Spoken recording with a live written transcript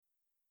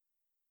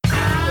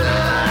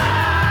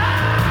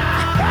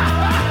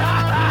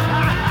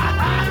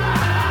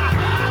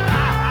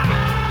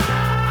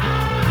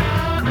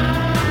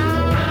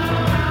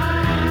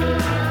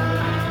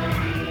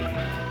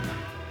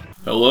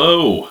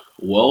Hello,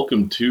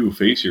 welcome to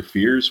Face Your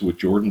Fears with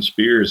Jordan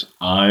Spears.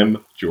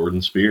 I'm Jordan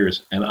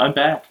Spears, and I'm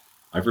back.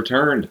 I've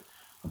returned.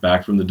 I'm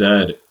back from the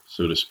dead,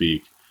 so to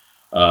speak.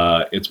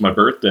 It's my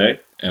birthday,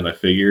 and I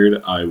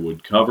figured I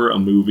would cover a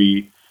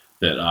movie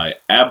that I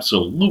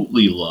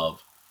absolutely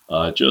love,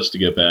 just to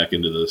get back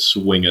into the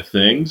swing of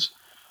things.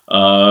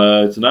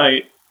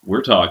 Tonight,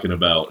 we're talking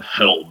about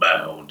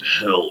Hellbound,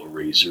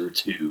 Hellraiser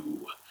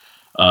 2.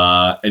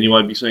 And you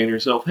might be saying to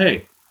yourself,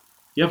 hey,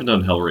 you haven't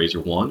done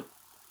Hellraiser 1.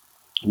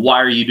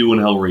 Why are you doing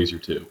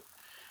Hellraiser 2?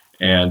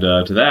 And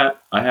to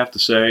that, I have to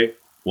say,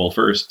 well,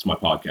 first, it's my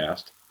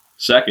podcast.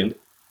 Second,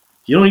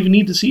 you don't even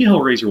need to see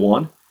Hellraiser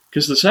 1,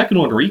 because the second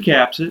one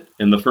recaps it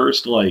in the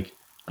first, 5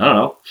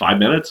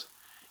 minutes.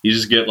 You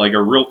just get,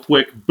 a real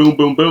quick boom,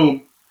 boom,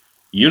 boom.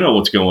 You know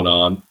what's going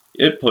on.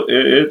 It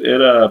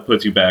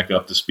puts you back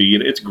up to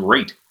speed. It's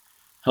great.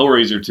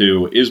 Hellraiser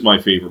 2 is my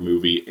favorite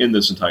movie in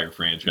this entire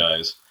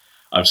franchise.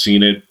 I've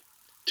seen it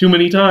too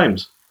many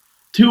times.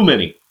 Too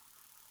many.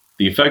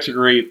 The effects are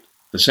great,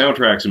 the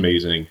soundtrack's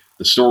amazing,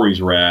 the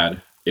story's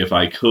rad. If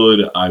I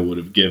could, I would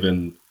have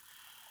given,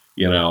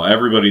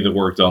 everybody that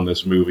worked on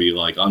this movie,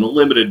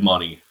 unlimited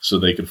money so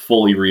they could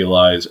fully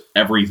realize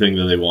everything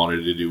that they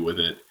wanted to do with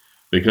it.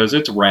 Because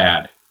it's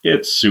rad.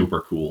 It's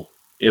super cool.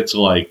 It's,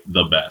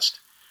 the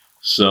best.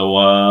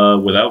 So,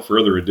 without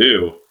further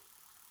ado,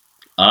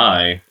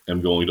 I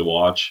am going to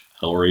watch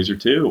Hellraiser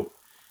 2.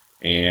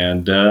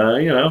 And,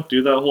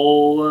 do that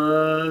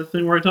whole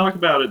thing where I talk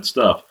about it and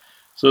stuff.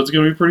 So it's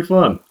going to be pretty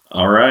fun.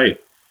 All right.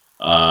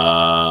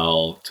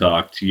 I'll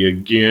talk to you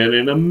again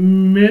in a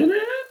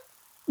minute.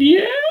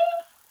 Yeah?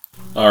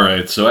 All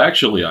right. So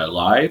actually, I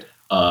lied.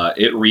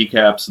 It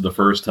recaps the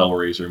first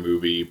Hellraiser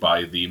movie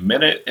by the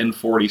minute and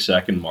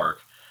 40-second mark.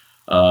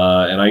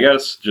 And I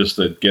guess, just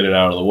to get it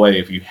out of the way,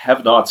 if you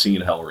have not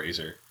seen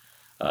Hellraiser,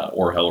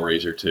 or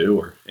Hellraiser 2,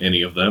 or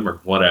any of them,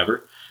 or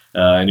whatever,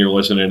 and you're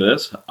listening to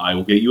this, I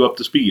will get you up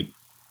to speed.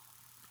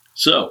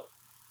 So,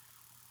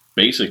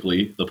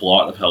 basically, the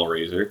plot of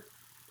Hellraiser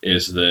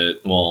is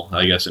that, well,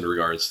 I guess in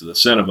regards to the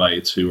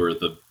Cenobites, who are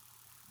the,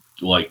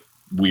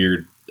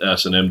 weird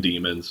S&M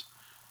demons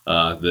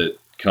that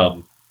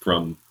come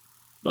from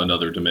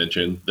another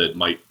dimension that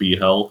might be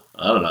hell.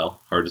 I don't know.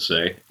 Hard to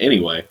say.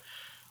 Anyway,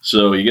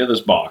 so you get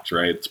this box,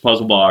 right? It's a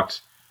puzzle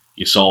box.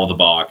 You solve the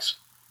box,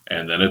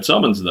 and then it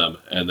summons them,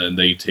 and then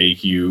they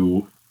take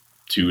you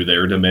to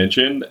their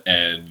dimension,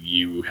 and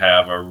you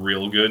have a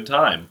real good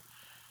time.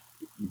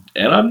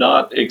 And I'm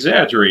not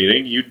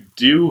exaggerating, you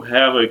do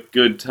have a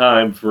good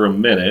time for a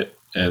minute,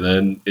 and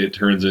then it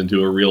turns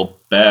into a real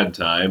bad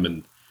time,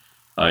 and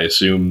I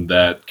assume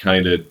that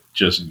kind of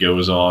just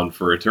goes on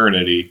for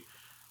eternity.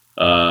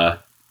 So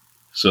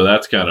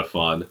that's kind of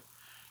fun.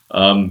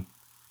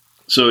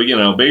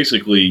 So,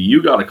 basically,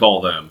 you gotta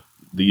call them,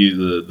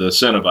 the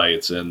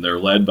Cenobites, and they're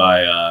led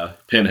by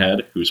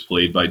Pinhead, who's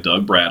played by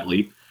Doug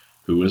Bradley,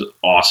 who is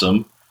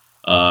awesome.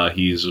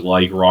 He's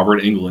like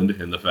Robert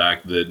Englund in the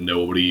fact that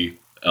nobody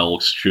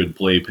else should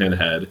play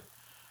Pinhead,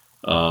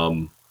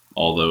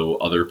 although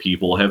other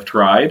people have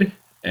tried,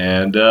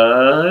 and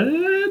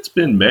it's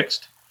been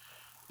mixed.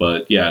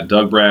 But yeah,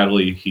 Doug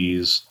Bradley,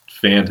 he's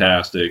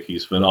fantastic,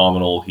 he's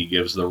phenomenal, he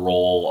gives the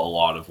role a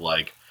lot of,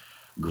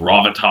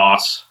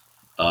 gravitas.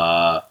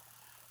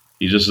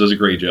 He just does a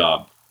great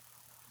job.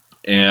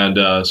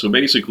 And so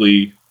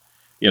basically,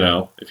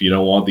 if you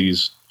don't want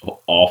these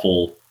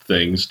awful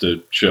things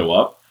to show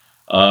up,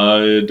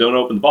 don't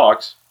open the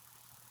box.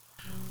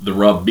 The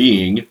rub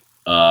being,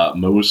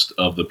 most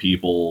of the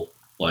people,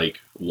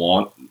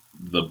 want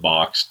the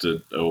box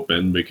to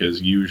open,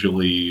 because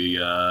usually,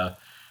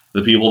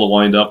 the people that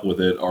wind up with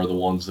it are the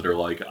ones that are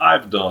like,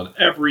 I've done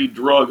every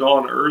drug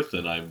on earth,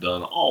 and I've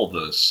done all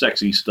the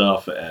sexy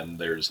stuff, and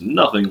there's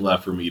nothing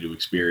left for me to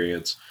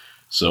experience,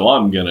 so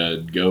I'm gonna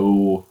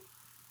go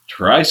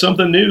try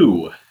something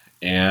new.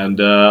 And,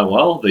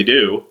 they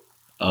do.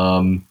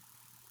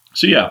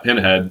 So yeah,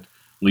 Pinhead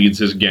leads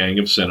his gang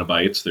of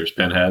Cenobites. There's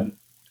Pinhead,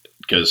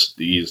 because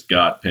he's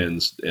got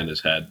pins in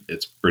his head.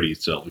 It's pretty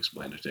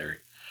self-explanatory.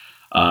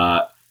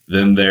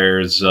 Then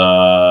there's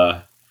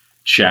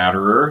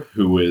Chatterer,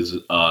 who is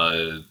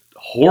a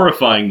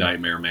horrifying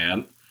nightmare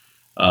man.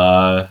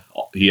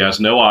 He has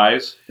no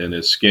eyes, and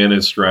his skin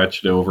is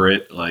stretched over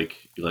it, it's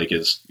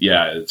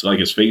like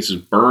his face is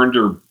burned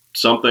or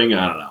something.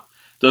 I don't know.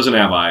 Doesn't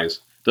have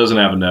eyes. Doesn't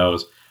have a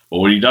nose. But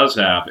what he does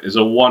have is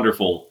a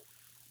wonderful,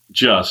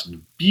 just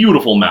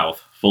beautiful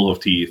mouth full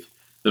of teeth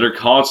that are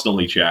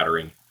constantly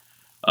chattering.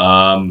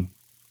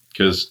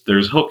 Because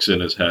there's hooks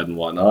in his head and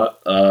whatnot.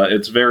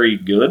 It's very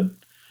good.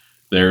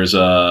 There's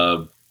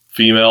a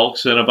female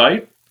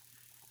Cenobite.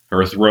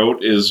 Her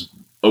throat is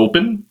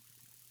open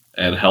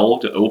and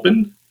held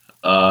open.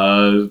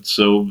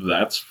 So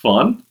that's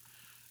fun.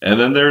 And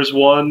then there's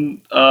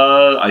one,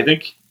 I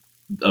think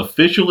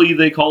officially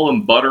they call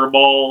him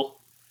Butterball.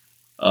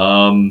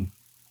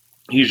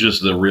 He's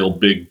just the real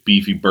big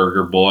beefy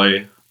burger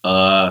boy,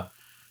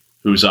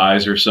 whose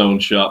eyes are sewn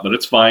shut, but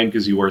it's fine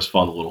because he wears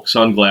fun little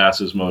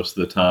sunglasses most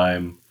of the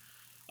time.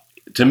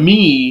 To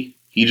me,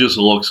 he just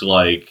looks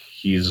like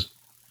he's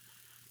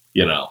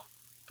you know,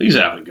 he's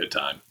having a good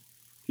time.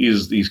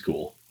 He's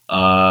cool.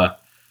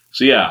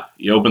 So yeah,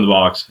 you open the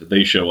box,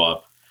 they show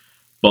up,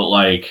 but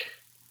like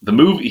the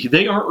movie,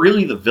 they aren't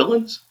really the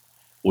villains,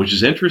 which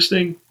is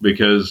interesting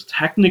because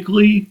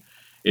technically,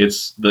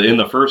 it's in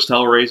the first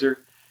Hellraiser,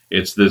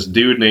 it's this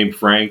dude named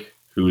Frank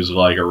who's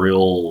like a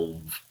real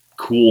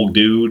cool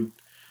dude.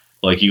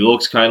 Like he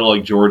looks kind of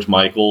like George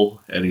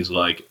Michael, and he's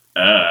like,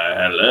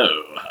 hello,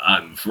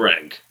 I'm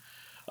Frank.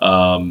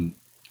 Um,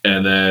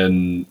 and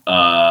then,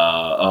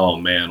 oh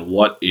man,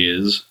 what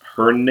is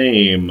her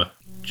name?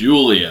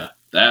 Julia.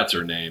 That's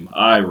her name.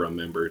 I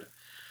remembered.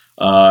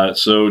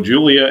 So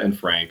Julia and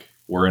Frank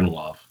were in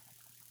love.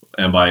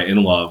 And by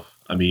in love,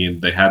 I mean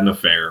they had an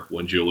affair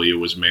when Julia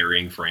was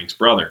marrying Frank's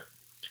brother,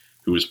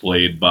 who was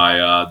played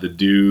by the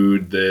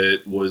dude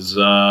that was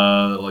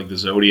like the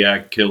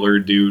Zodiac killer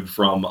dude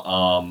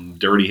from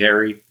Dirty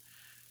Harry.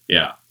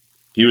 Yeah,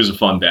 he was a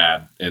fun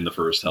dad in the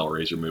first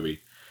Hellraiser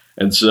movie.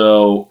 And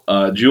so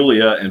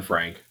Julia and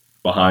Frank,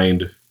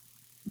 behind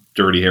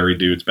Dirty Harry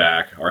dude's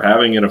back, are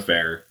having an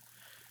affair.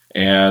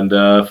 And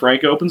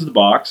Frank opens the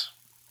box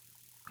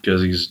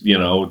because he's,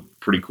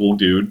 pretty cool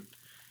dude.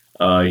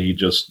 He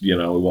just,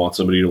 wants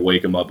somebody to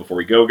wake him up before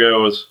he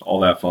goes,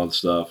 all that fun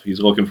stuff. He's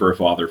looking for a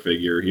father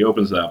figure. He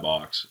opens that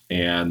box,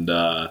 and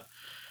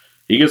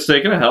he gets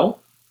taken to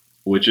hell,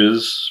 which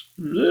is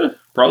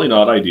probably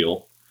not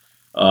ideal.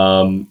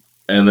 And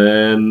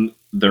then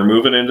they're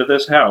moving into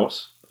this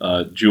house,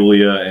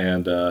 Julia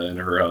and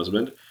her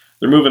husband.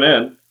 They're moving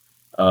in,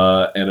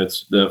 and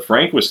it's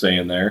Frank was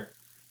staying there,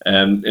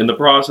 and in the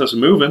process of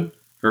moving,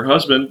 her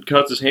husband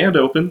cuts his hand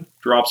open,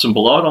 drops some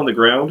blood on the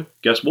ground.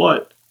 Guess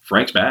what?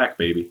 Frank's back,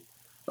 baby.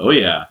 Oh,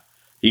 yeah.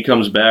 He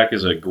comes back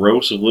as a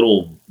gross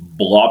little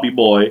blobby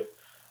boy,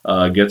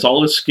 gets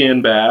all his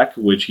skin back,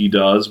 which he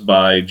does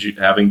by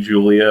having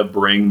Julia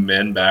bring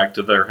men back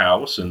to their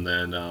house, and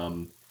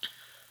then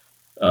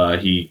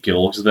he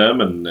kills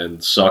them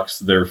and sucks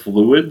their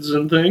fluids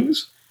and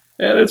things,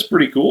 and it's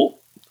pretty cool.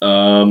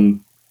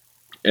 And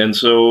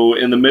so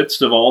in the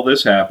midst of all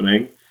this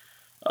happening,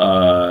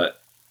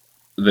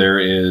 there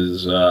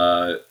is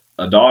a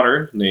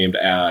daughter named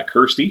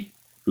Kirsty,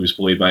 who's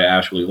played by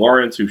Ashley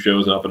Lawrence, who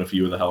shows up in a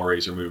few of the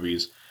Hellraiser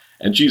movies.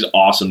 And she's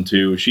awesome,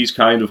 too. She's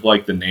kind of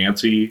like the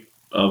Nancy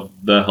of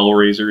the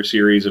Hellraiser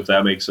series, if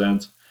that makes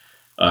sense.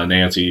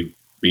 Nancy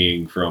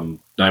being from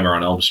Nightmare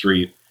on Elm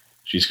Street.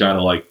 She's kind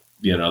of like,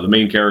 the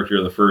main character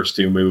of the first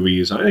two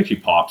movies. I think she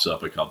pops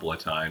up a couple of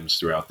times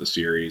throughout the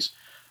series.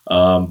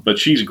 But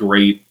she's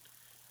great.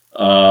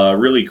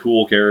 Really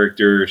cool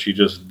character. She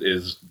just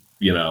is,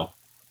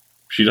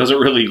 she doesn't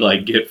really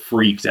like get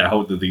freaked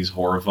out that these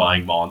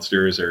horrifying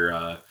monsters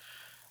are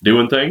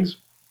doing things.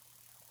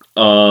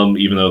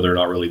 Even though they're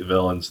not really the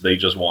villains, they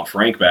just want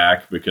Frank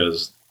back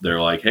because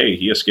they're like, hey,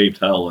 he escaped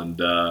hell, and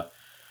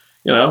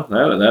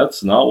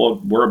that's not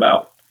what we're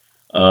about.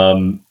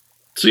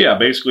 So yeah,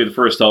 basically the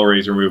first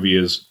Hellraiser movie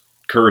is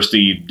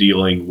Kirsty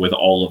dealing with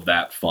all of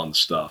that fun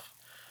stuff.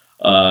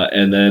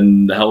 And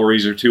then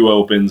Hellraiser 2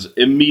 opens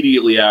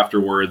immediately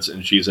afterwards,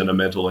 and she's in a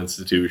mental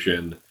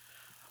institution.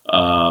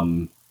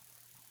 And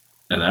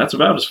that's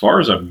about as far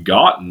as I've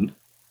gotten.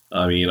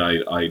 I mean,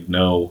 I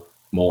know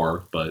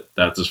more, but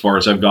that's as far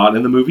as I've gotten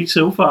in the movie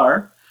so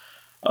far.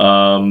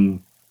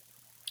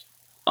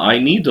 I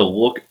need to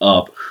look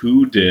up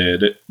who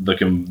did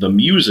the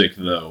music,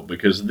 though,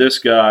 because this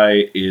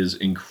guy is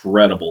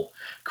incredible.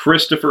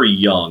 Christopher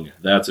Young,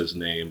 that's his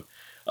name.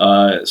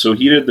 So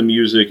he did the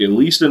music, at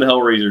least in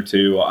Hellraiser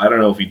 2. I don't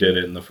know if he did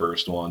it in the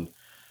first one.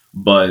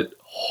 But,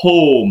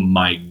 oh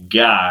my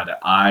god,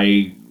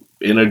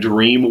 in a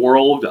dream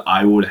world,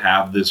 I would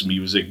have this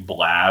music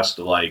blast,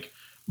 like,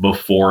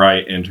 before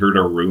I entered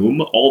a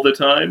room all the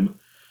time.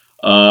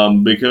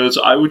 Because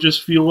I would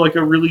just feel like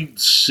a really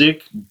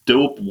sick,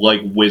 dope,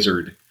 like,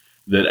 wizard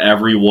that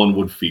everyone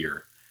would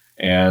fear.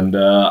 And,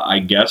 I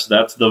guess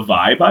that's the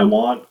vibe I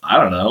want? I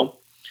don't know.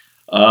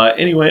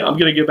 Anyway, I'm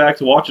gonna get back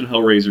to watching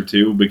Hellraiser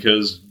 2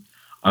 because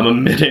I'm a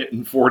minute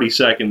and 40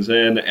 seconds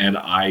in, and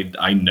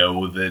I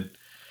know that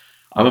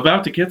I'm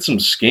about to get some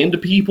skinned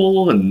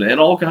people and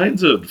all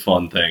kinds of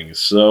fun things.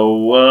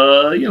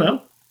 So,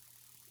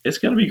 it's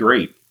going to be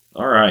great.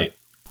 All right,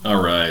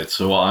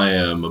 so I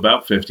am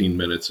about 15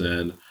 minutes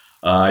in.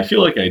 I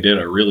feel like I did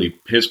a really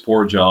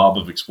piss-poor job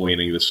of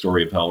explaining the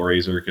story of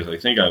Hellraiser because I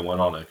think I went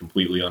on a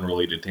completely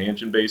unrelated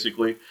tangent,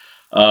 basically.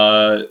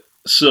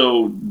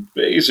 So,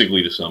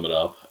 basically, to sum it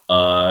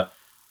up,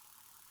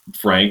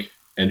 Frank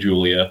and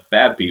Julia,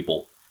 bad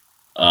people.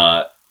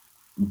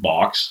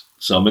 Box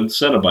summoned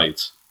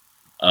Cenobites.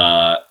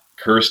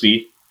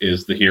 Kirsty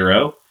is the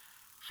hero.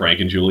 Frank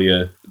and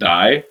Julia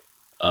die.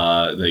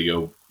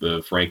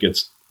 Frank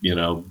gets,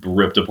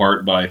 ripped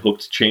apart by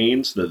hooked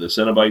chains that the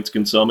Cenobites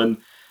can summon.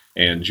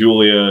 And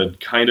Julia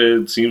kind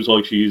of seems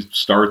like she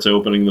starts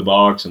opening the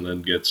box and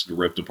then gets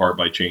ripped apart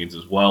by chains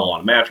as well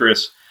on a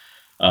mattress.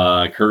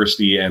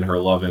 Kirsty and her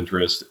love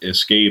interest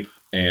escape,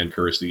 and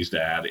Kirsty's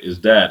dad is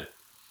dead.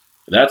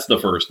 That's the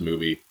first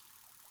movie.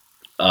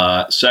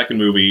 Second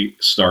movie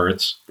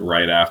starts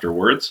right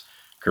afterwards.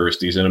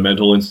 Kirsty's in a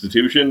mental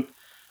institution.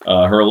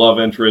 Her love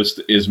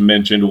interest is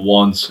mentioned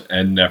once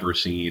and never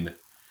seen.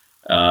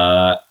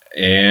 Uh,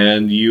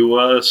 and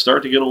you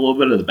start to get a little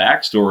bit of the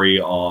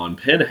backstory on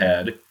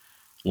Pinhead.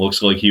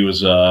 Looks like he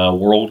was a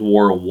World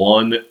War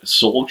One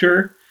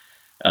soldier.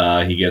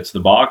 He gets the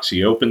box,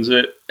 he opens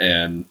it,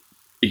 and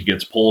he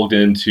gets pulled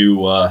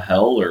into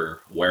hell or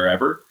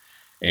wherever,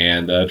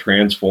 and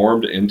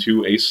transformed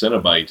into a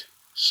Cenobite.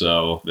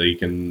 So they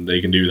can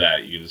do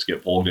that. You can just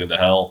get pulled into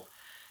hell,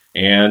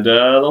 and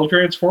they'll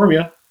transform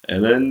you,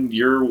 and then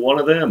you're one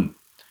of them,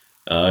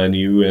 and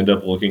you end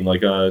up looking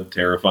like a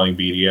terrifying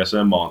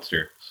BDSM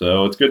monster.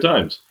 So it's good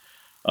times.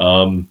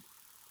 Um,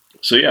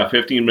 so yeah,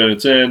 15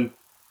 minutes in,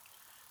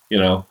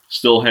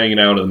 still hanging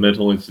out at the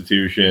mental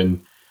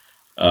institution,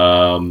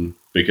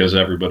 because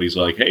everybody's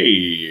like,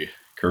 "Hey,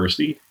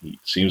 Kirsty, it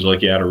seems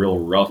like you had a real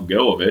rough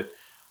go of it.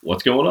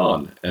 What's going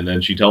on?" And then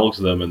she tells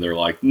them, and they're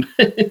like,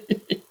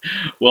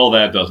 "Well,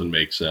 that doesn't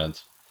make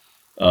sense."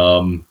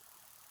 Um,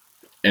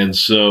 and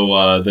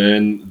so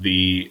then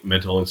the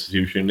mental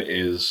institution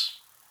is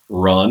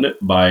run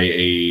by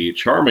a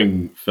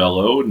charming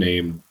fellow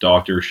named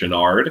Dr.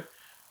 Chenard,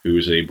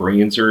 who's a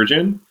brain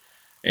surgeon.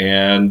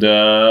 And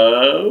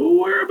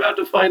we're about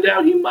to find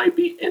out he might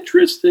be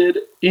interested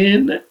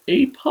in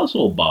a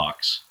puzzle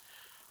box.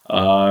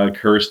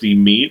 Kirsty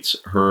meets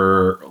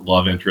her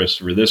love interest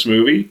for this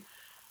movie,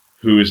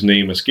 whose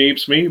name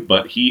escapes me,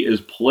 but he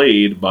is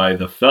played by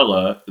the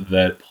fella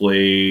that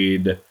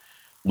played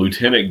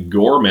Lieutenant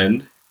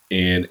Gorman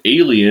in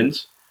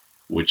Aliens,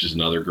 which is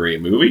another great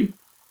movie.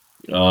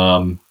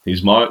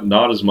 He's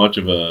not as much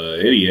of an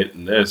idiot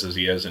in this as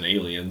he is in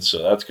Aliens,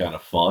 so that's kind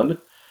of fun.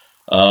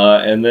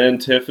 And then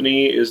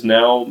Tiffany is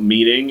now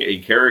meeting a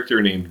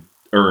character named,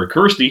 or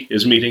Kirsty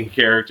is meeting a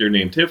character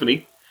named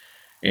Tiffany.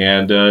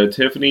 And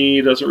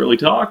Tiffany doesn't really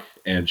talk,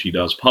 and she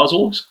does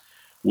puzzles,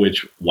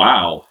 which,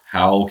 wow,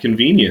 how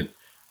convenient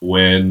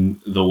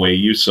when the way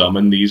you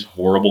summon these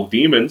horrible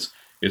demons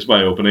is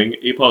by opening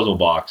a puzzle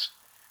box.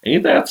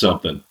 Ain't that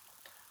something?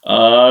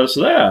 So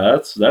yeah,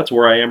 that's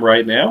where I am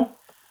right now.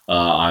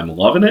 I'm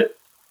loving it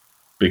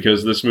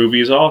because this movie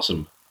is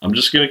awesome. I'm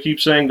just gonna keep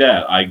saying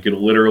that. I could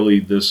literally,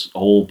 this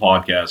whole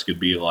podcast could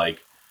be like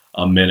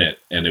a minute,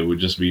 and it would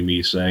just be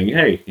me saying,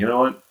 "Hey, you know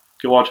what?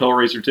 Go watch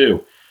Hellraiser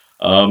 2."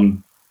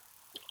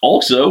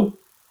 Also,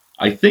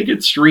 I think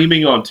it's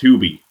streaming on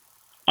Tubi.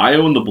 I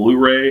own the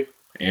Blu-ray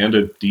and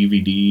a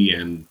DVD,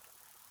 and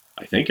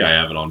I think I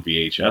have it on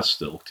VHS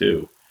still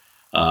too.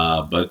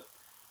 But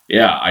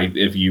yeah,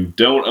 if you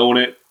don't own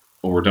it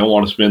or don't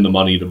want to spend the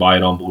money to buy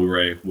it on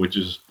Blu-ray, which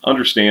is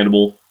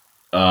understandable,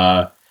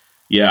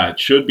 yeah, it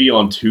should be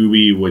on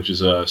Tubi, which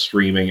is a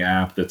streaming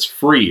app that's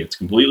free. It's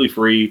completely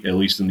free, at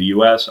least in the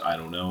U.S. I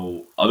don't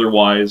know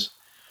otherwise,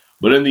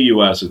 but in the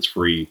U.S. it's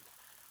free,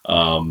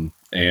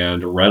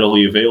 and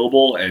readily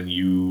available. And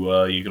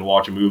you can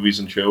watch movies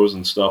and shows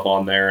and stuff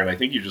on there. And I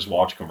think you just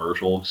watch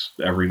commercials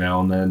every now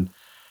and then,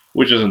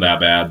 which isn't that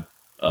bad.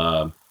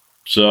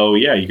 So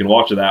yeah, you can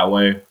watch it that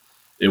way.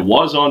 It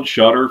was on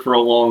Shudder for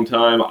a long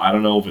time. I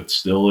don't know if it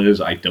still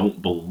is. I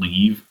don't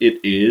believe it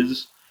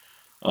is.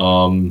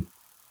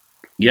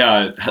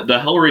 Yeah, the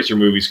Hellraiser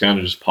movies kind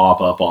of just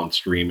pop up on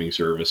streaming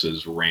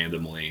services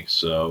randomly,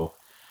 so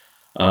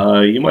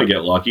you might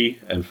get lucky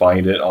and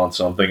find it on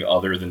something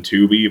other than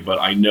Tubi, but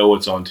I know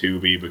it's on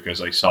Tubi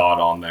because I saw it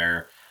on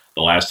there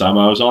the last time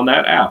I was on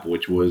that app,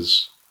 which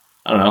was,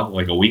 I don't know,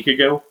 like a week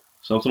ago,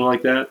 something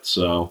like that.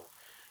 So,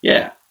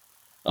 yeah.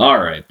 All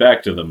right,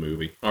 back to the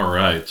movie. All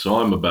right, so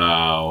I'm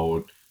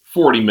about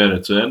 40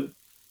 minutes in,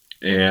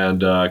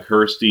 and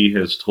Kirsty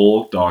has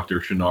told Dr.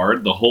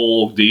 Chenard the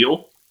whole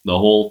deal, the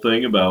whole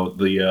thing about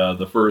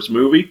the first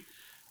movie.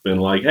 Been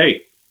like,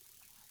 hey,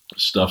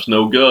 stuff's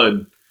no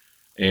good.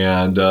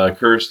 And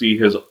Kirsty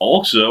has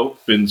also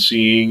been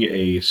seeing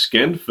a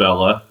skinned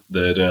fella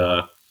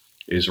that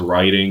is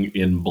writing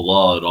in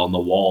blood on the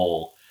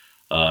wall,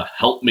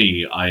 "Help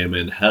me, I am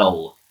in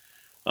hell."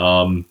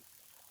 Um,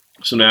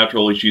 so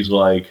naturally, she's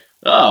like,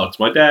 "Oh, it's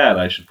my dad.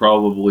 I should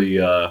probably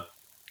go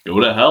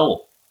to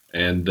hell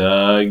and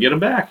get him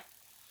back."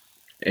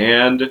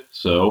 And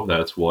so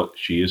that's what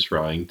she is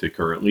trying to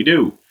currently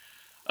do.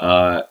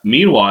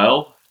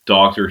 Meanwhile,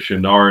 Dr.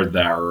 Chenard,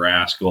 that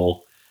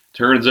rascal,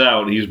 turns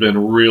out he's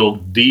been real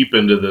deep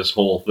into this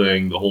whole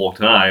thing the whole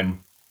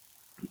time,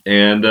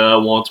 and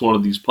wants one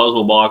of these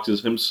puzzle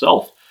boxes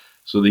himself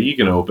so that he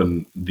can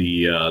open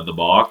the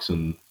box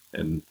and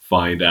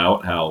find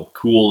out how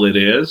cool it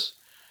is.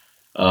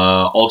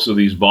 Also,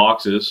 these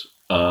boxes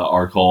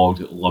are called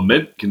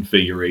lament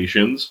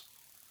configurations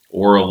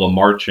or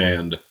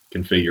Lamarchand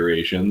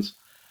configurations.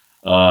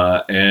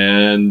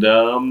 And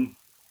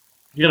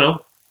you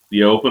know,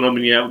 you open them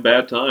and you have a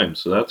bad time,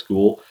 so that's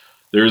cool.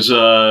 There's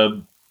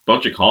a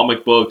bunch of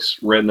comic books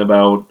written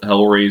about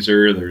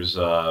Hellraiser. There's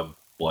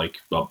like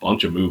a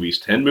bunch of movies,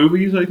 10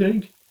 movies, I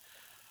think.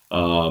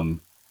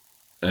 Um,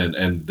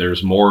 and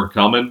there's more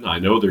coming. I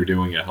know they're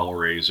doing a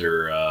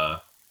Hellraiser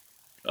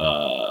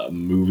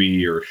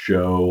movie or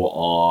show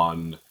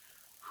on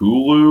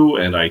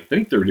Hulu, and I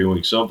think they're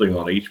doing something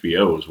on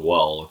HBO as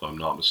well, if I'm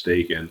not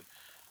mistaken.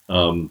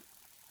 Um,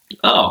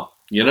 Oh,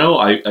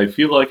 I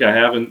feel like I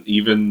haven't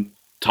even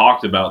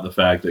talked about the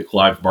fact that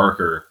Clive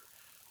Barker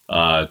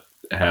uh,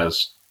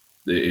 has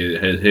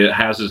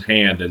has his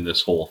hand in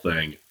this whole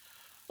thing.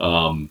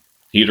 Um,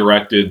 he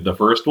directed the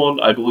first one,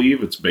 I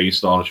believe. It's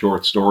based on a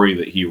short story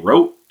that he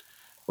wrote,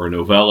 or a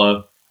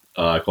novella,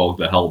 called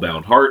The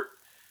Hellbound Heart,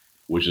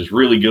 which is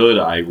really good.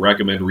 I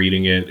recommend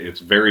reading it. It's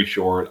very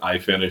short. I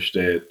finished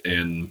it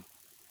in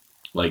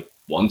like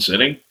one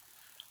sitting.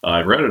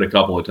 I've read it a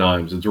couple of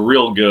times. It's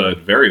real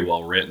good, very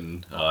well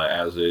written,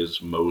 as is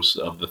most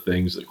of the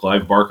things that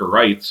Clive Barker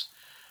writes.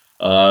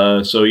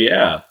 So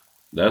yeah,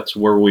 that's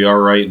where we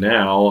are right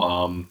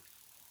now.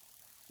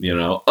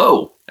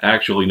 Oh,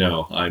 actually,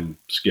 no, I'm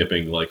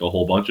skipping like a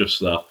whole bunch of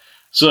stuff.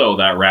 So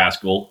that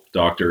rascal,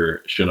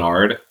 Dr.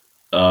 Chenard,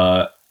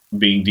 uh,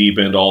 being deep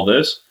into all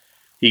this,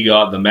 he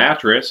got the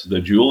mattress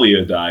that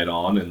Julia died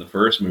on in the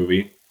first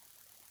movie.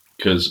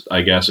 Because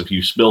I guess if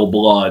you spill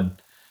blood,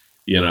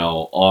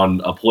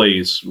 on a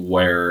place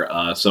where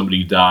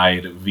somebody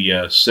died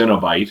via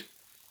Cenobite,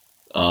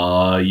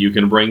 you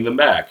can bring them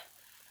back.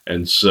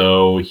 And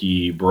so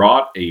he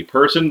brought a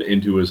person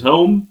into his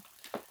home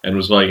and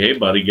was like, hey,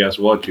 buddy, guess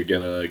what? You're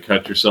going to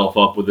cut yourself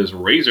up with this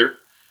razor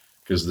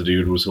because the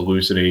dude was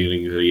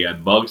hallucinating that he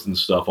had bugs and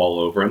stuff all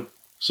over him.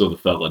 So the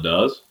fella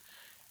does.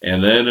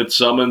 And then it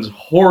summons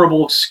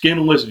horrible,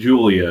 skinless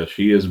Julia.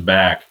 She is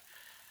back.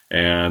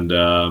 And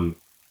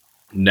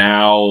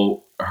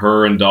now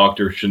her and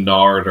Dr.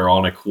 Chenard are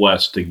on a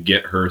quest to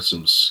get her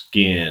some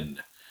skin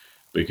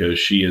because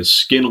she is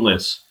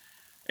skinless.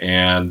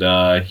 And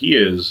he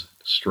is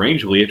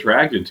strangely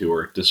attracted to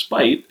her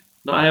despite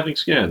not having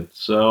skin.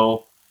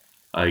 So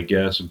I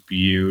guess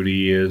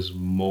beauty is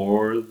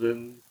more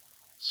than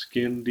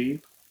skin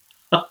deep.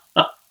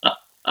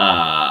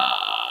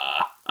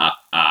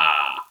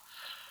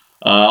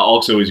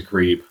 Also, he's a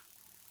creep,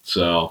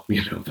 so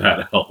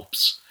that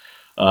helps.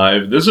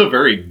 This is a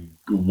very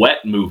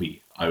wet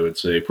movie, I would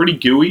say. Pretty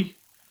gooey.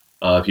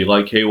 If you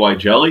like KY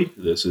jelly,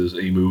 this is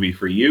a movie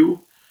for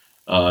you.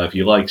 If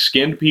you like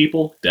skinned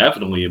people,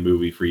 definitely a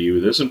movie for you.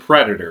 This and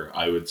Predator,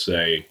 I would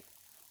say.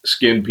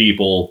 Skinned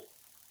people,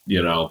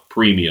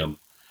 premium.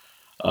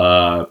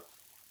 Uh,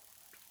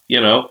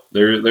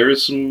 there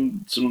is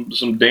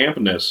some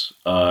dampness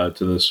to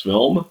this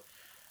film,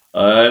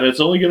 and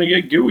it's only going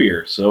to get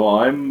gooier. So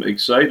I'm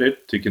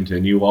excited to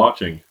continue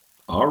watching.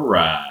 All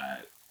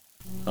right.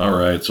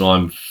 So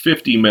I'm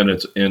 50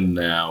 minutes in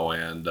now,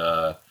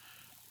 and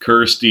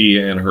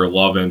Kirsty and her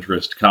love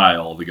interest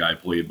Kyle, the guy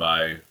played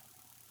by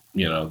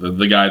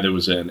the guy that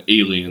was in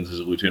Aliens as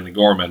Lieutenant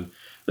Gorman,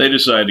 they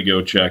decided to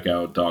go check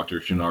out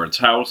Dr. Chenard's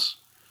house.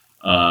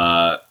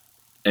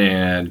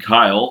 And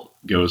Kyle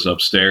goes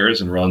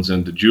upstairs and runs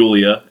into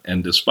Julia,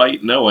 and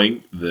despite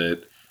knowing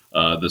that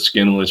the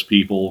skinless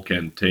people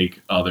can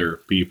take other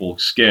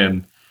people's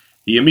skin,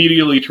 he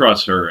immediately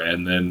trusts her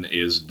and then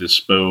is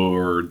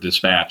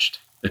dispatched.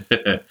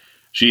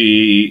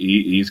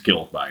 He's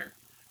killed by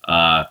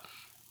her.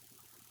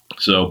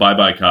 So bye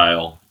bye,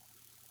 Kyle.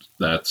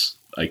 That's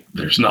like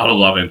there's not a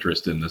love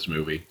interest in this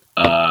movie.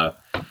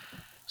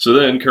 So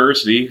then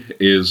Kirsty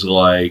is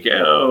like,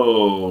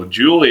 "Oh,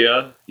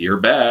 Julia, you're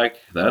back.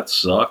 That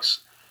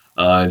sucks."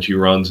 And she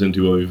runs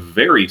into a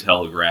very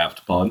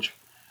telegraphed punch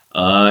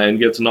and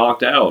gets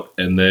knocked out.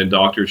 And then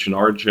Dr.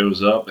 Chenard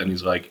shows up and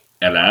he's like,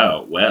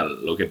 "Hello, well,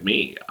 look at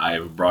me.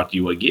 I've brought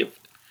you a gift."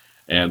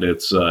 And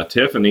it's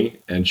Tiffany,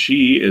 and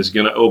she is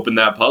going to open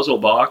that puzzle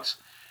box,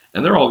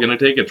 and they're all going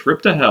to take a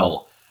trip to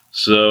hell.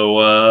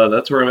 So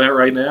that's where I'm at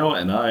right now,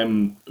 and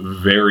I'm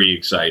very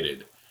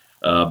excited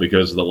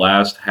because the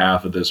last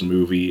half of this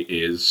movie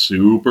is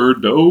super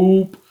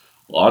dope.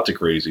 Lots of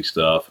crazy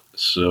stuff.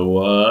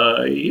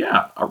 So,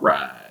 yeah, all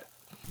right.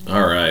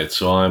 All right,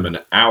 so I'm an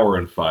hour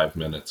and 5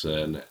 minutes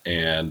in,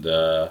 and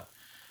they're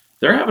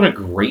having a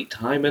great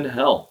time in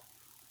hell.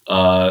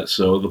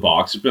 So the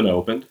box has been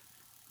opened.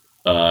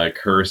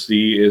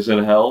 Kirsty is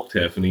in hell.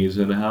 Tiffany's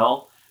in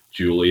hell.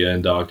 Julia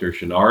and Dr.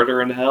 Chenard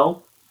are in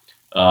hell.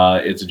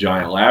 It's a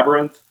giant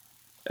labyrinth,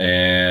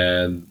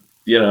 and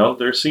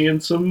they're seeing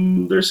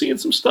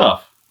some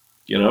stuff.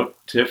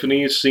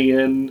 Tiffany's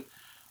seeing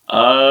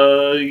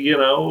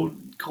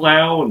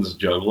clowns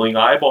juggling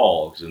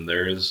eyeballs, and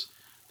there's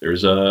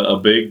a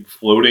big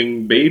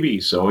floating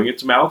baby sewing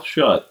its mouth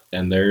shut,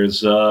 and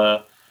there's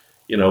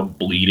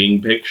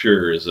bleeding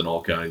pictures and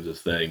all kinds of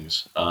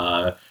things.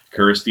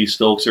 Kirsty's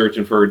still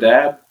searching for her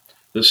dad.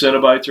 The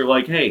Cenobites are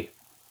like, hey,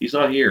 he's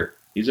not here.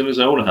 He's in his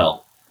own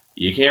hell.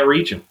 You can't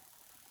reach him.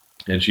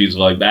 And she's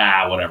like,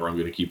 whatever, I'm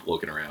going to keep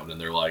looking around. And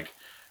they're like,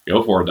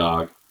 go for it,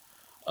 dog.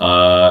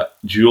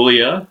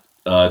 Julia,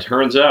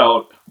 turns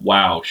out,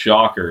 wow,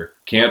 shocker,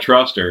 can't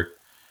trust her.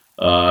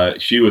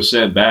 She was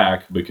sent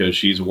back because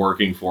she's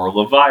working for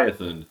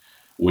Leviathan,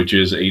 which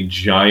is a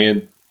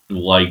giant,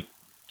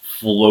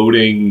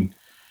 floating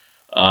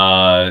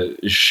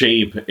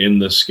shape in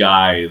the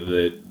sky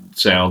that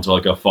sounds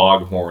like a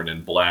foghorn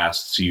and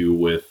blasts you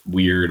with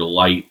weird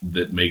light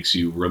that makes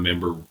you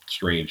remember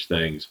strange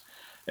things.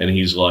 And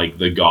he's like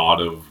the god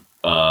of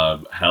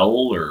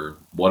hell or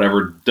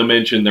whatever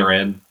dimension they're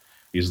in.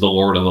 He's the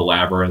Lord of the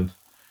Labyrinth.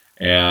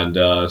 And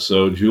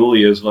so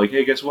Julia's like,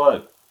 hey, guess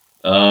what?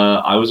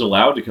 I was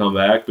allowed to come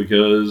back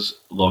because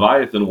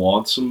Leviathan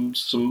wants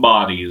some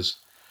bodies,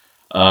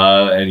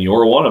 and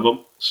you're one of them.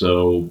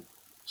 So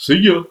see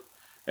ya.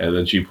 And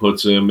then she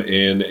puts him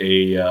in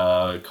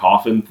a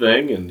coffin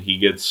thing, and he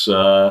gets.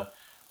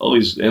 Well,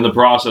 he's in the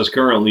process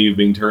currently of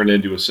being turned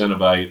into a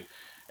Cenobite.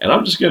 And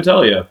I'm just gonna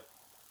tell you,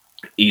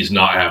 he's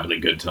not having a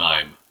good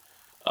time.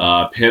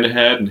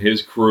 Pinhead and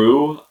his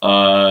crew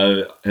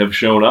have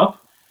shown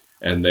up,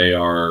 and they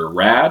are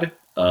rad.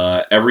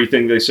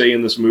 Everything they say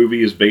in this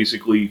movie is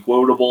basically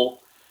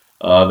quotable.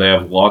 They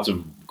have lots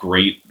of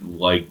great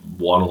like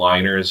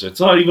one-liners. It's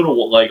not even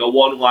like a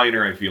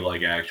one-liner. I feel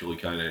like actually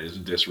kind of is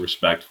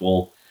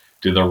disrespectful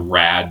to the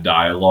rad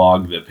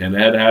dialogue that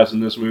Pinhead has in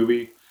this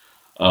movie.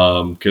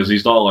 Because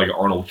he's not like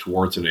Arnold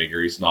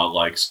Schwarzenegger. He's not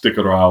like stick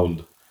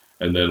around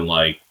and then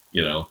like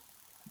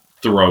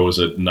throws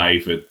a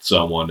knife at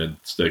someone and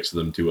sticks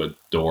them to a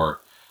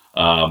door.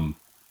 Um,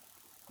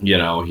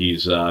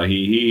 he's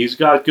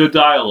got good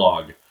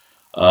dialogue,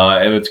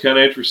 and it's kind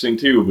of interesting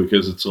too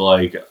because it's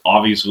like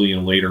obviously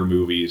in later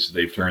movies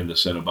they've turned the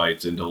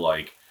Cenobites into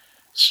like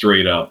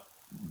straight up,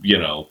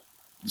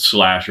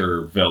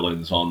 slasher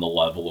villains on the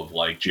level of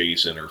like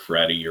Jason or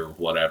Freddy or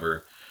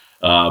whatever.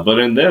 But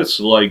in this,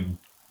 like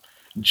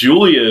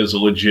Julia is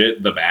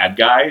legit the bad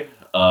guy.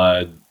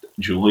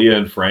 Julia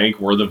and Frank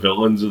were the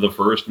villains of the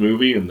first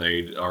movie, and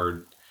they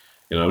are,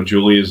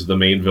 Julia is the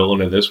main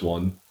villain of this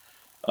one.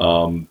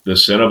 The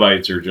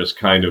Cenobites are just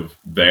kind of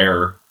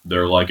there.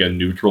 They're like a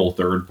neutral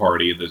third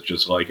party that's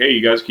just like, hey,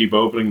 you guys keep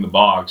opening the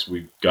box,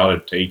 we've got to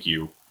take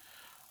you.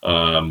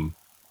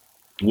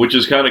 Which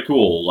is kind of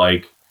cool.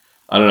 Like,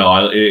 I don't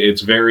know,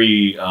 it's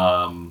very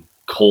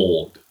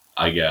cold,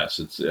 I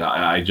guess.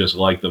 I just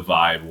like the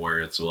vibe where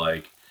it's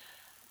like,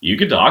 you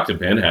could talk to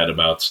Pinhead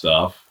about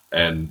stuff,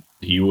 and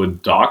he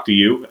would talk to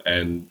you,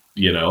 and,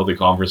 the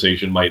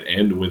conversation might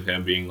end with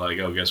him being like,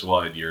 oh, guess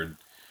what, you're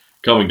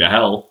coming to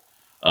hell.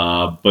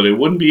 But it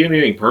wouldn't be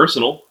anything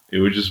personal. It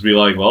would just be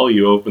like, well,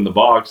 you open the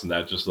box, and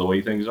that's just the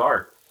way things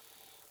are.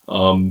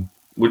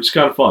 Which is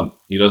kind of fun.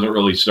 He doesn't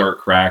really start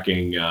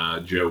cracking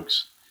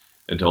jokes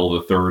until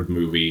the third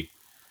movie,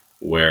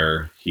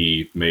 where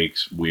he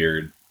makes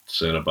weird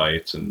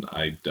Cenobites, and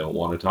I don't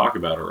want to talk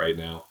about it right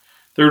now.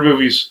 Third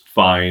movie's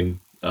fine,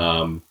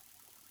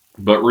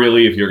 but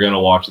really, if you're going to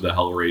watch the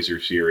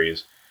Hellraiser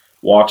series,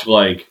 watch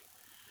like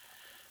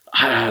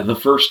the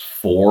first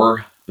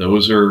four.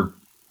 Those are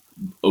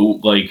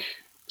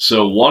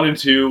so 1 and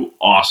 2,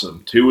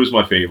 awesome. 2 is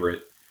my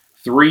favorite.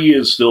 3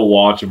 is still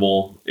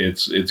watchable.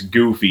 It's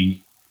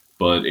goofy,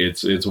 but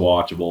it's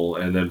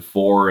watchable. And then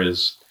 4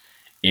 is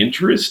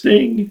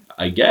interesting,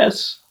 I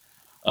guess.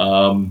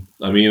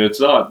 It's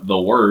not the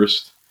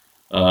worst.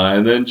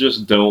 And then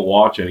just don't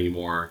watch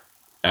anymore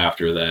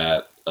after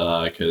that,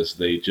 because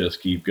they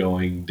just keep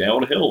going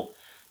downhill.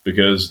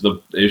 Because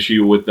the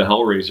issue with the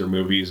Hellraiser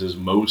movies is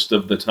most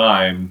of the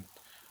time,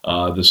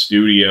 the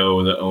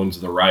studio that owns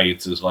the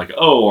rights is like,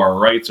 oh, our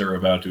rights are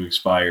about to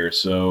expire,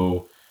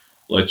 so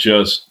let's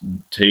just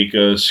take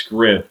a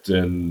script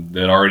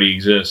that already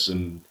exists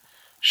and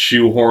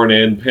shoehorn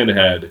in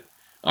Pinhead.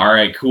 All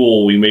right,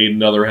 cool, we made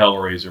another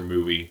Hellraiser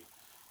movie.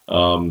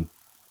 So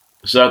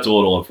that's a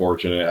little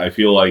unfortunate. I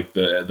feel like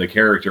the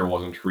character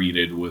wasn't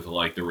treated with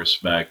like the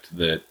respect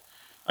that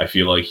I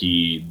feel like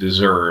he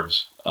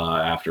deserves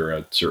after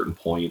a certain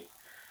point.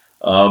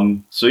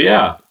 So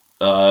yeah,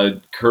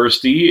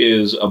 Kirsty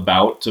is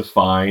about to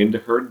find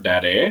her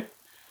daddy,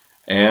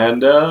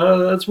 and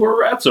that's where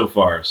we're at so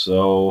far.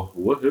 So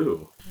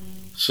woohoo!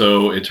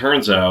 So it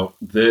turns out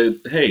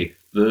that hey,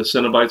 the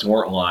Cenobites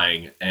weren't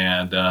lying,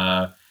 and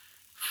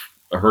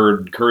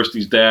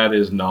Kirsty's dad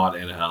is not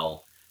in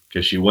hell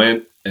because she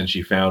went and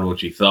she found what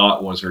she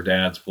thought was her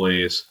dad's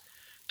place.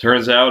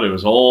 Turns out it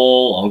was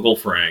old Uncle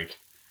Frank.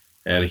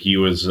 And he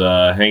was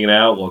hanging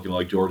out, looking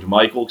like George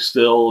Michael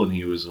still, and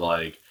he was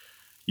like,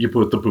 you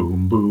put the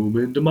boom boom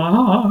into my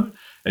heart.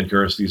 And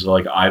Kirsty's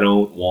like, I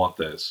don't want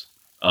this.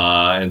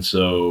 And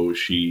so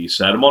she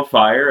set him on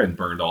fire and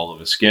burned all of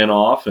his skin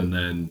off, and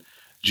then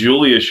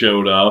Julia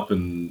showed up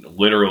and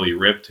literally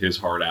ripped his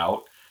heart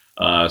out.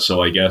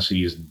 So I guess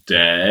he's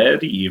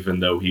dead, even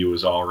though he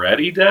was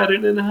already dead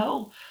and in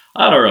hell.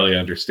 I don't really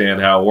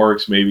understand how it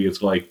works. Maybe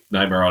it's like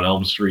Nightmare on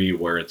Elm Street,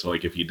 where it's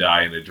like if you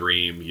die in a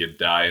dream, you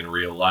die in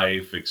real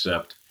life,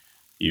 except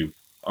you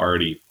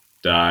already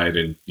died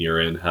and you're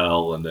in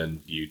hell, and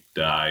then you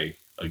die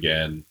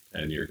again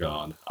and you're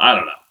gone. I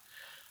don't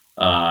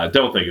know.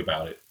 Don't think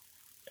about it.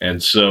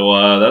 And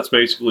so that's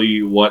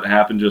basically what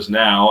happened just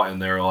now,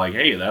 and they're like,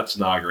 hey, that's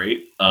not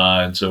great.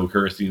 And so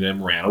Kirsty and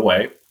them ran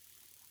away.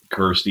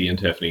 Kirsty and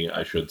Tiffany,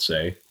 I should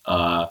say.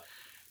 And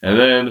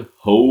then,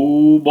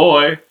 oh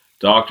boy,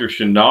 Dr.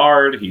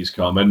 Chenard, he's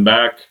coming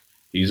back.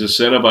 He's a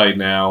Cenobite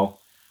now.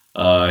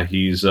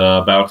 He's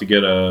about to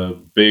get a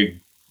big,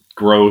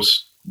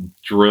 gross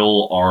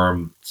drill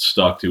arm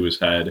stuck to his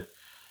head.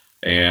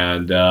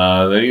 And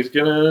then he's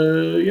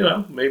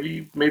gonna,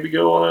 maybe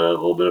go on a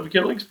little bit of a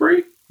killing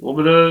spree. A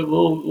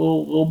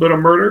little bit of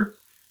murder.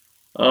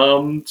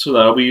 So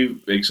that'll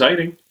be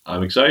exciting.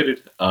 I'm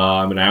excited.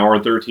 I'm an hour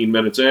and 13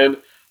 minutes in.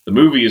 The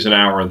movie is an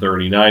hour and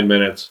 39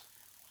 minutes.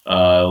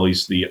 At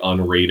least the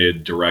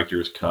unrated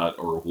director's cut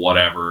or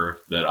whatever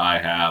that I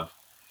have.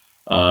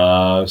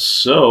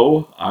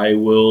 So I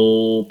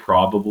will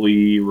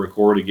probably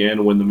record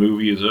again when the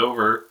movie is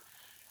over.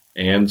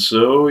 And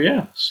so,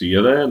 yeah, see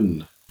you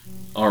then.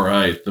 All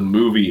right, the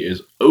movie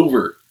is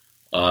over.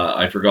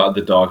 I forgot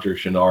that Dr.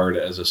 Chenard,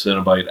 as a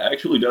Cenobite,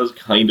 actually does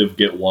kind of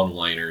get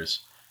one-liners,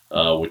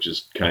 which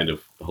is kind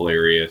of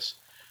hilarious.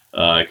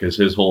 Because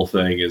his whole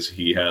thing is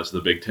he has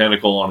the big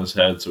tentacle on his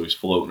head, so he's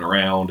floating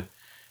around,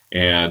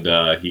 and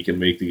he can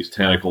make these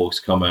tentacles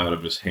come out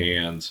of his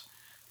hands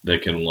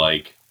that can,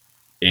 like,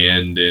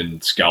 end in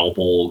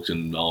scalpels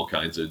and all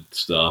kinds of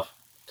stuff.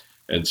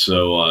 And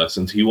so,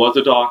 since he was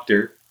a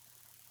doctor,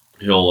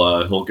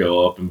 he'll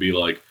go up and be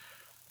like,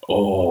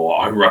 "Oh,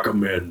 I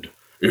recommend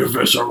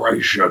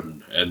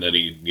evisceration," and then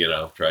he,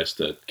 tries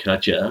to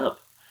cut you up.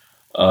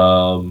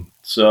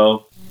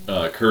 So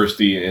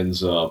Kirsty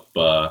ends up,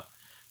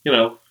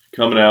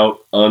 coming out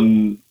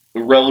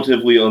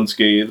relatively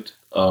unscathed.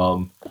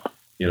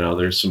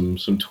 There's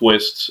some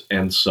twists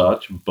and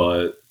such,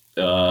 but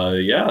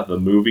yeah, the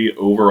movie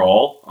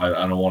overall, I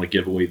don't want to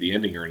give away the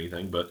ending or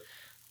anything, but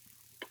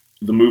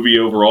the movie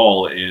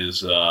overall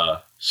is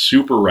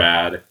super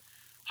rad.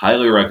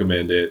 Highly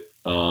recommend it.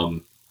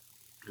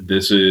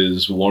 This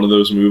is one of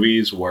those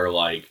movies where,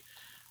 like,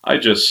 I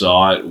just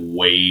saw it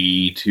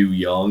way too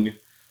young.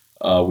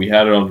 We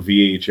had it on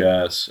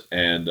VHS,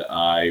 and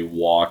I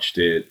watched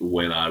it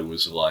when I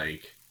was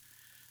like,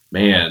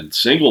 man,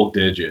 single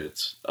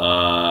digits.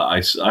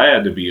 I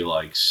had to be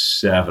like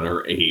 7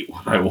 or 8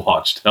 when I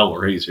watched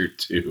Hellraiser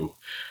 2,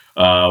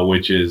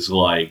 which is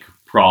like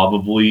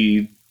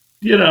probably,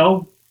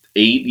 8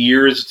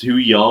 years too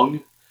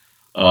young.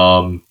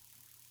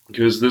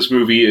 Because this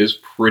movie is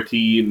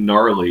pretty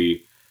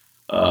gnarly,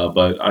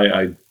 but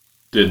I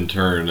didn't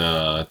turn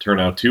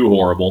out too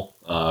horrible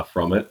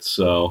from it,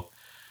 so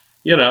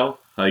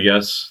I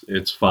guess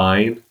it's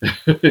fine.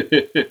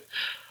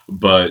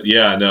 But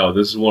yeah, no,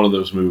 this is one of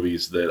those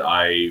movies that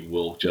I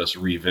will just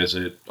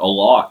revisit a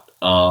lot.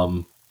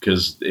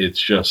 Because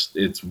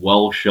it's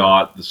well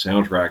shot, the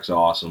soundtrack's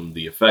awesome,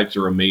 the effects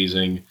are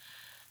amazing,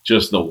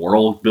 just the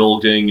world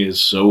building is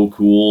so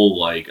cool.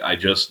 Like, I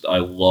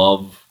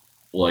love,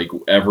 like,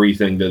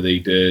 everything that they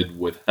did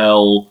with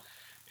Hell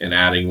and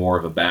adding more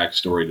of a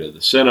backstory to the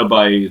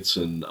Cenobites,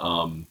 and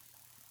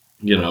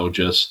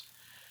just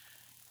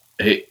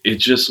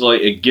it's just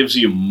like it gives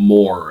you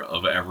more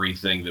of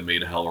everything that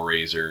made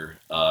Hellraiser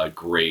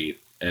great.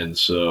 And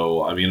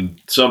so, I mean,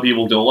 some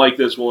people don't like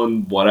this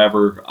one,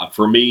 whatever.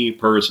 For me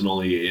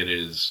personally, it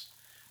is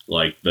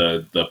like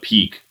the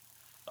peak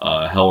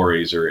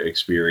Hellraiser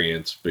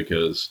experience,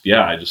 because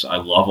yeah, I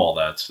love all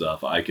that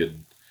stuff. I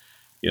could,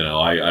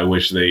 I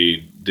wish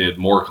they did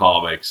more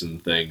comics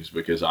and things,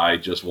 because I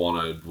just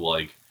want to,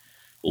 like,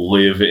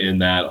 live in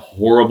that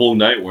horrible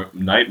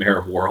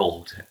nightmare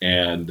world,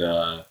 and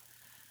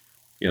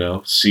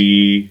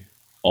see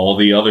all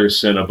the other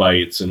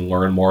Cenobites and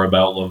learn more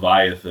about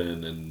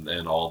Leviathan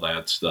and all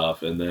that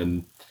stuff. And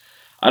then,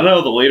 I don't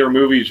know, the later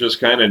movies just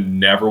kind of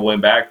never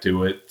went back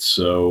to it,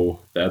 so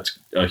that's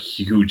a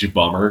huge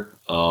bummer.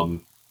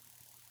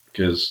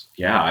 Because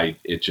yeah,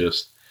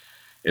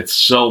 it's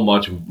so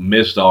much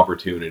missed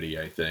opportunity,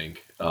 I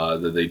think,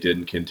 that they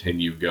didn't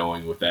continue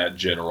going with that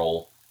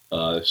general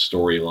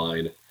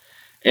storyline,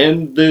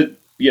 and that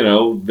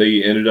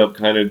they ended up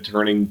kind of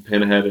turning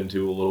Pinhead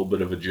into a little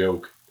bit of a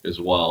joke as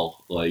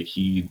well. Like,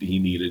 he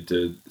needed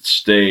to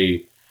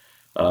stay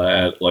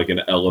at, like,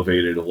 an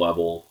elevated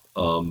level.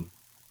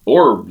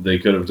 Or they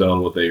could have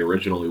done what they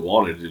originally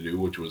wanted to do,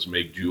 which was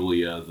make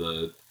Julia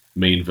the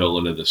main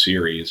villain of the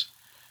series.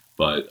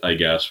 But I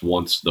guess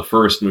once the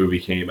first movie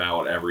came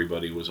out,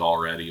 everybody was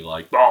already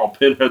like, "Oh,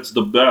 Pinhead's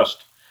the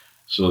best."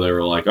 So they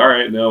were like, "All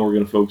right, now we're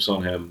going to focus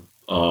on him."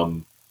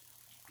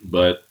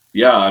 But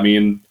yeah, I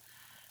mean,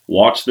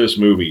 watch this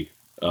movie.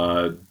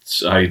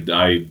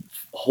 I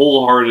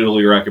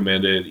wholeheartedly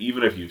recommend it,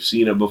 even if you've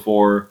seen it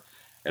before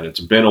and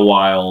it's been a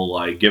while.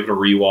 Like, give it a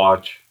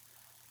rewatch.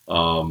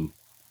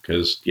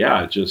 Because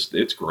yeah,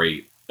 it's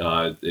great.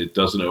 It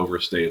doesn't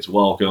overstay its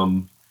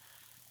welcome.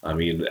 I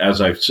mean,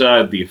 as I've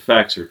said, the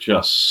effects are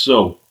just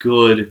so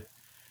good.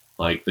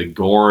 Like, the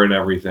gore and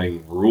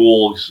everything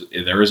rules.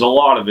 There is a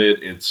lot of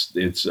it.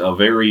 It's a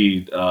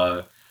very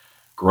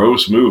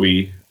gross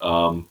movie,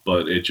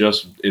 but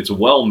it's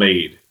well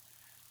made.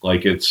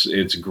 Like,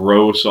 it's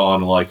gross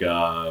on, like,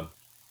 a,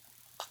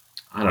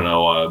 I don't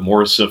know, a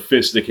more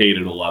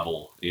sophisticated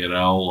level.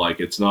 Like,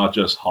 it's not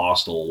just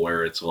Hostel,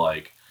 where it's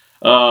like,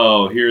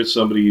 oh, here's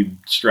somebody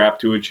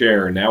strapped to a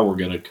chair, and now we're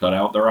gonna cut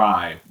out their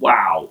eye.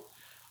 Wow.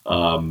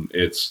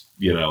 It's,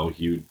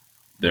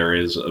 there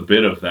is a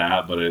bit of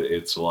that, but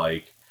it's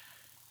like,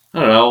 I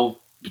don't know,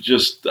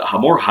 just a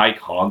more high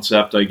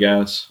concept, I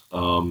guess.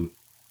 And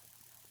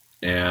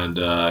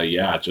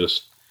yeah,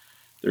 just,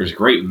 there's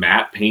great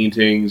matte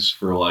paintings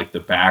for, like, the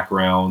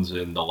backgrounds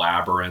and the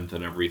labyrinth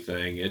and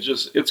everything.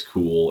 It's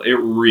cool. It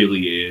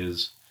really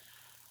is.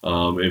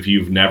 If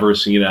you've never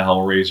seen a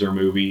Hellraiser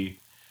movie,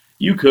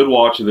 you could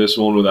watch this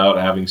one without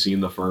having seen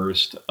the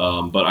first.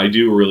 But I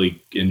do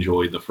really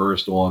enjoy the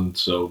first one,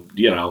 so,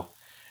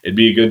 it'd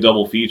be a good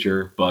double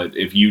feature. But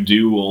if you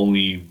do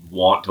only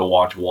want to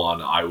watch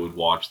one, I would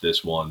watch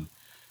this one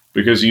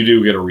because you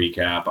do get a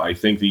recap. I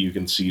think that you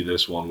can see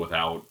this one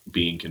without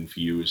being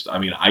confused. I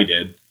mean, I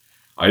did.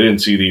 I didn't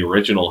see the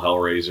original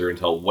Hellraiser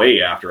until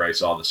way after I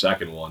saw the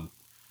second one.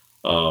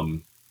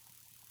 Um,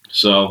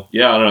 so,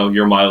 yeah, I don't know.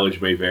 Your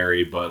mileage may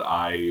vary, but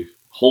I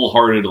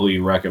wholeheartedly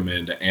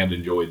recommend and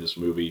enjoy this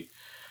movie.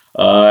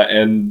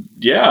 And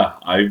yeah,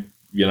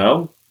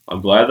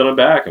 I'm glad that I'm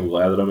back. I'm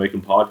glad that I'm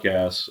making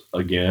podcasts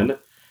again.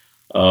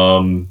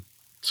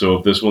 So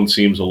if this one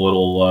seems a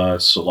little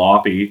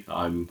sloppy,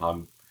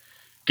 I'm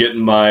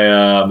getting my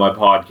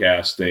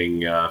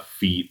podcasting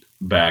feet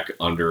back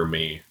under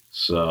me.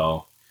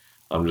 So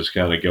I'm just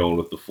kind of going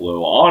with the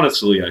flow.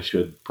 Honestly, I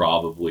should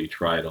probably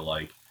try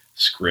to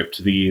script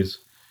these,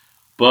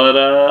 but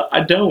I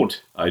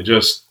don't. I'm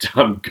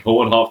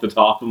going off the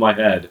top of my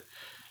head.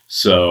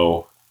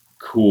 So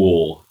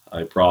cool.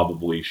 I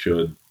probably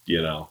should,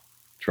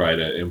 try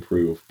to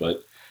improve.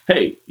 But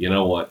hey, you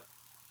know what?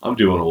 I'm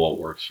doing what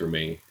works for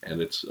me,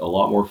 and it's a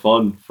lot more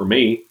fun for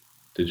me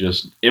to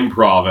just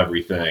improv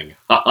everything.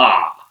 Ha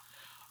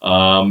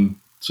ha.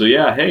 So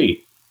yeah,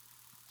 hey,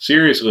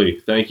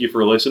 seriously, thank you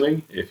for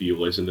listening. If you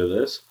listen to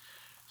this,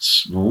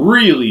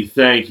 really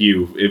thank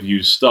you if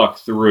you stuck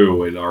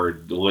through and are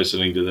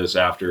listening to this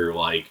after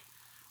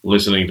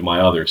listening to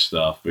my other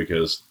stuff,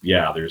 because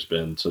yeah, there's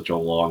been such a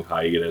long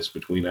hiatus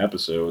between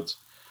episodes.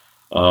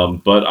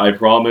 But I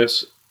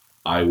promise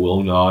I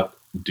will not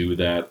do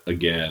that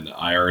again.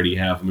 I already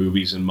have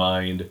movies in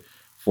mind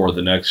for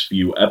the next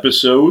few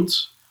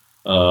episodes.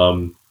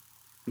 I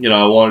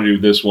want to do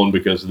this one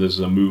because this is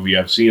a movie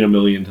I've seen a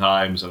million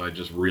times and I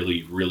just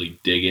really, really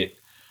dig it.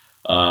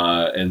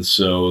 And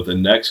so the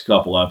next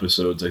couple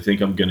episodes, I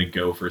think I'm going to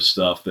go for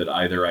stuff that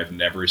either I've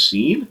never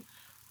seen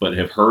but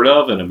have heard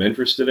of and I'm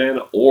interested in,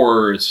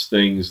 or it's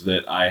things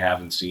that I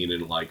haven't seen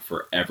in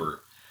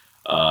forever,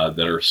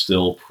 that are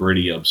still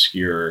pretty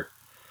obscure.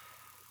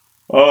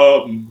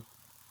 Um,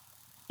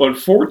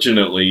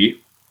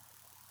 Unfortunately,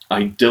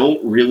 I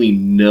don't really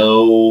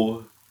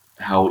know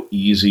how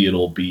easy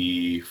it'll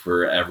be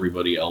for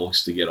everybody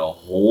else to get a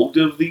hold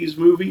of these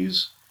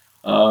movies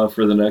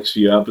for the next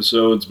few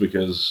episodes,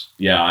 because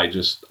yeah,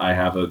 I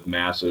have a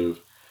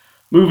massive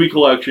movie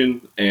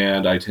collection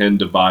and I tend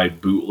to buy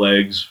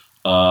bootlegs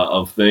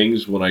of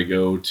things when I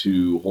go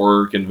to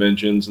horror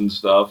conventions and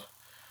stuff.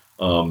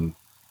 Um,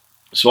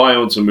 so I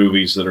own some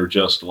movies that are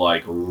just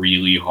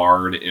really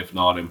hard, if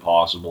not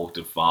impossible,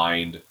 to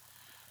find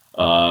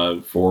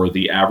for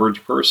the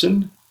average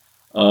person.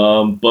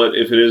 But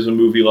if it is a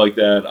movie like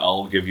that,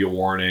 I'll give you a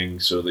warning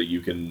so that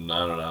you can,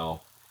 I don't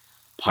know,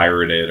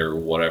 pirate it or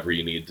whatever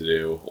you need to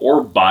do.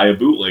 Or buy a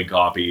bootleg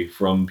copy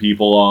from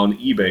people on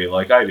eBay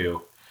like I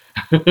do.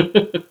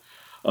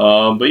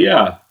 But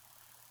yeah,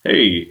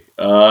 hey,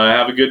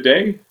 have a good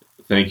day.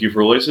 Thank you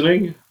for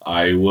listening.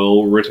 I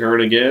will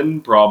return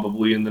again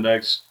probably in the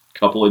next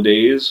couple of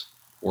days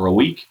or a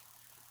week.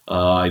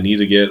 I need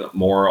to get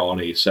more on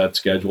a set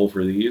schedule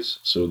for these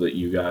so that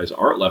you guys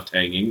aren't left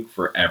hanging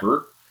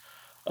forever.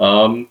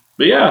 But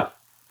yeah,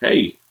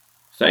 hey,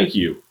 thank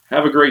you.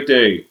 Have a great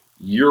day.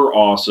 You're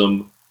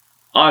awesome.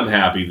 I'm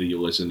happy that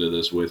you listened to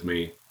this with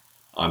me.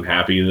 I'm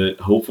happy that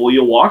hopefully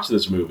you'll watch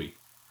this movie.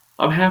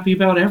 I'm happy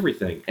about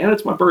everything. And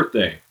it's my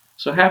birthday.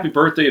 So happy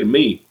birthday to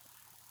me.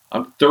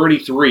 I'm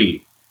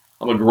 33.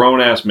 I'm a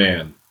grown-ass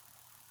man.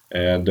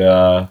 And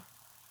I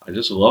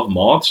just love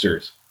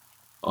monsters.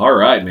 All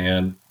right,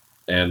 man.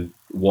 And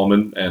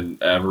woman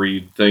and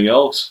everything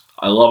else.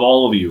 I love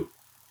all of you.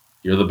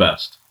 You're the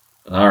best.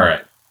 All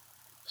right.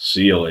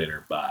 See you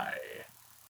later. Bye.